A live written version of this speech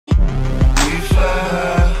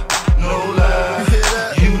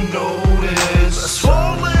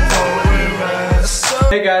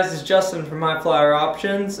Hey guys, it's Justin from High Flyer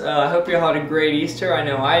Options. I hope you all had a great Easter. I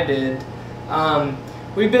know I did.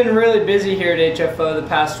 We've been really busy here at HFO the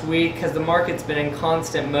past week because the market's been in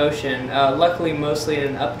constant motion, luckily mostly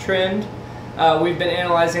in an uptrend. We've been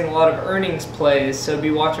analyzing a lot of earnings plays, so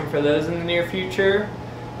be watching for those in the near future.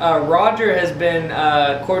 Roger has been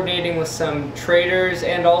coordinating with some traders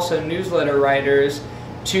and also newsletter writers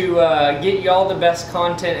to get y'all the best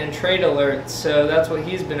content and trade alerts, so that's what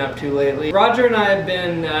he's been up to lately. Roger and I have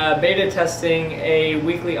been beta testing a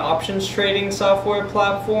weekly options trading software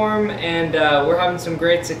platform, and we're having some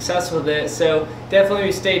great success with it, so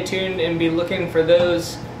definitely stay tuned and be looking for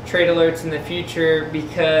those trade alerts in the future,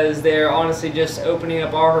 because they're honestly just opening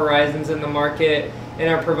up our horizons in the market and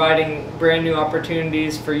are providing brand new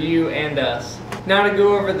opportunities for you and us. Now to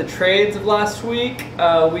go over the trades of last week,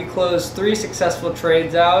 we closed 3 successful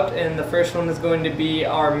trades out, and the first one is going to be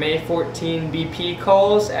our May 14 BP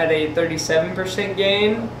calls at a 37%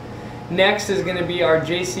 gain. Next is going to be our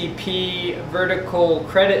JCP vertical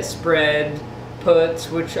credit spread puts,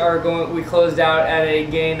 which we closed out at a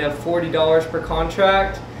gain of $40 per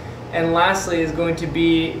contract. And lastly is going to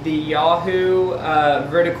be the Yahoo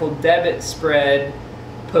vertical debit spread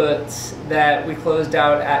puts that we closed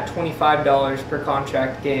out at $25 per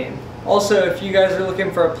contract gain. Also, if you guys are looking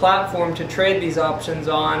for a platform to trade these options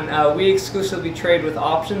on, we exclusively trade with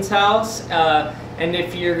Options House, and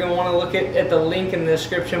if you're going to want to look at the link in the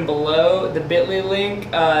description below, the bit.ly link,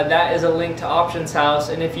 that is a link to Options House,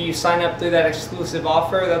 and if you sign up through that exclusive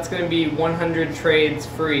offer, that's going to be 100 trades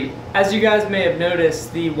free. As you guys may have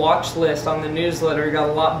noticed, the watch list on the newsletter got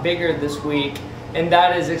a lot bigger this week, and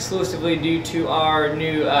that is exclusively due to our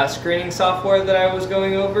new screening software that I was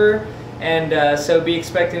going over, and so be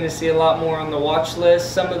expecting to see a lot more on the watch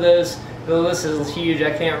list. Some of those, the list is huge,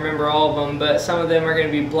 I can't remember all of them, but some of them are going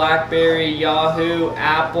to be BlackBerry, Yahoo,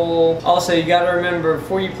 Apple. Also, you got to remember,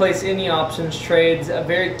 before you place any options trades, a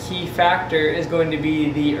very key factor is going to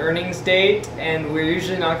be the earnings date, and we're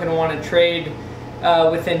usually not going to want to trade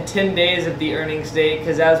within 10 days of the earnings date,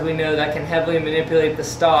 because as we know, that can heavily manipulate the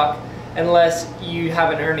stock, unless you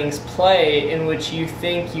have an earnings play in which you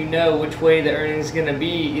think you know which way the earnings is going to be,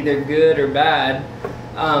 either good or bad.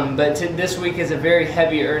 But this week is a very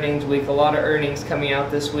heavy earnings week, a lot of earnings coming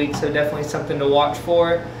out this week, so definitely something to watch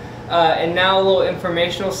for. And now a little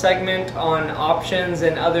informational segment on options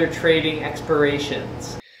and other trading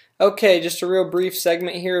expirations. Okay, just a real brief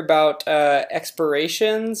segment here about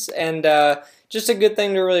expirations, and just a good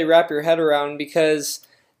thing to really wrap your head around, because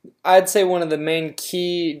I'd say one of the main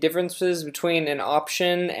key differences between an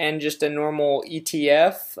option and just a normal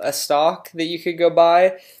ETF, a stock that you could go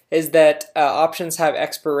buy, is that options have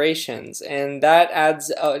expirations, and that adds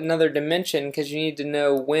another dimension, because you need to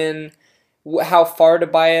know when, how far to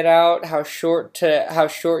buy it out, how short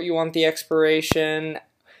you want the expiration.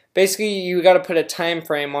 Basically, you got to put a time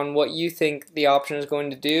frame on what you think the option is going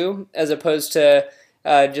to do, as opposed to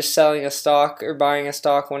just selling a stock or buying a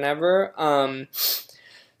stock whenever.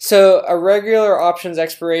 So a regular options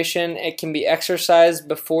expiration, it can be exercised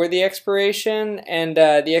before the expiration, and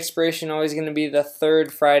the expiration is always going to be the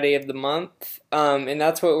 3rd Friday of the month, and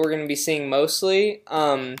that's what we're going to be seeing mostly.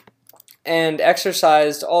 And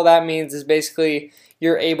exercised, all that means is basically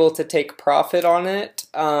you're able to take profit on it,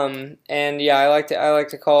 and yeah, I like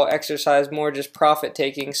to call exercise more just profit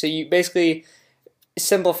taking. So you basically,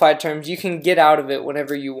 simplified terms, you can get out of it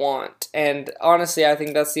whenever you want, and honestly I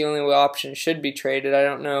think that's the only way options should be traded. I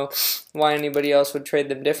don't know why anybody else would trade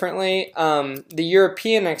them differently. The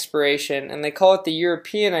European expiration, and they call it the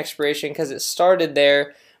European expiration because it started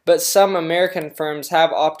there, but some American firms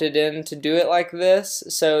have opted in to do it like this,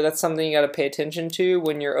 so that's something you got to pay attention to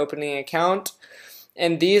when you're opening an account.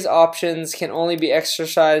 And these options can only be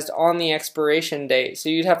exercised on the expiration date, so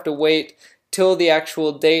you'd have to wait till the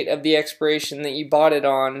actual date of the expiration that you bought it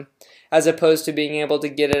on, as opposed to being able to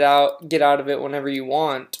get out of it whenever you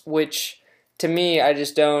want, which to me,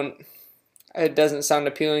 it doesn't sound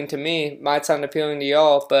appealing to me. It might sound appealing to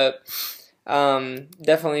y'all, but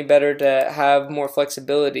definitely better to have more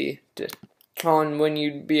flexibility on when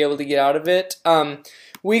you'd be able to get out of it.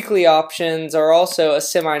 Weekly options are also a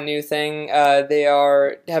semi-new thing. They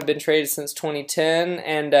have been traded since 2010,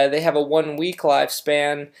 and they have a 1-week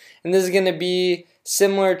lifespan. And this is going to be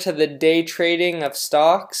similar to the day trading of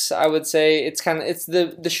stocks. I would say it's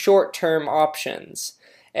the short-term options,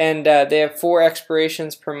 and they have 4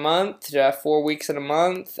 expirations per month, 4 weeks in a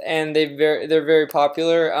month, and they're very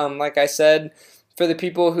popular. Like I said, for the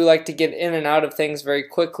people who like to get in and out of things very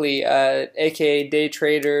quickly, aka day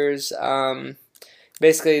traders.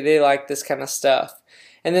 Basically, they like this kind of stuff.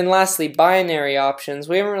 And then lastly, binary options.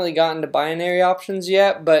 We haven't really gotten to binary options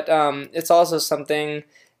yet, but it's also something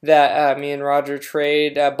that me and Roger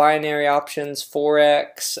trade. Binary options,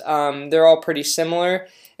 Forex, they're all pretty similar.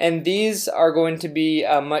 And these are going to be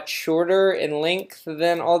much shorter in length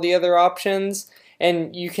than all the other options.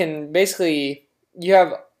 And you can basically, you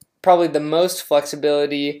have probably the most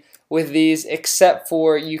flexibility with these, except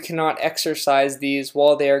for you cannot exercise these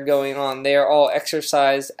while they are going on. They are all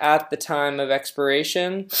exercised at the time of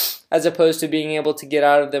expiration, as opposed to being able to get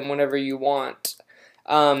out of them whenever you want.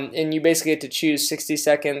 And you basically get to choose 60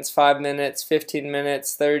 seconds, 5 minutes, 15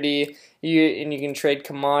 minutes, 30, and you can trade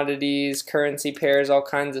commodities, currency pairs, all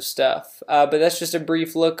kinds of stuff. But that's just a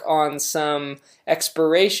brief look on some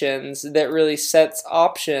expirations that really sets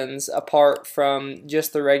options apart from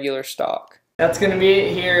just the regular stock. That's going to be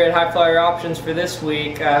it here at High Flyer Options for this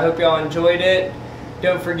week. I hope y'all enjoyed it.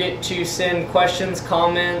 Don't forget to send questions,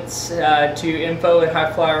 comments to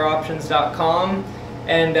info@highflyeroptions.com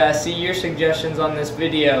and see your suggestions on this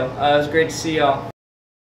video. It was great to see y'all.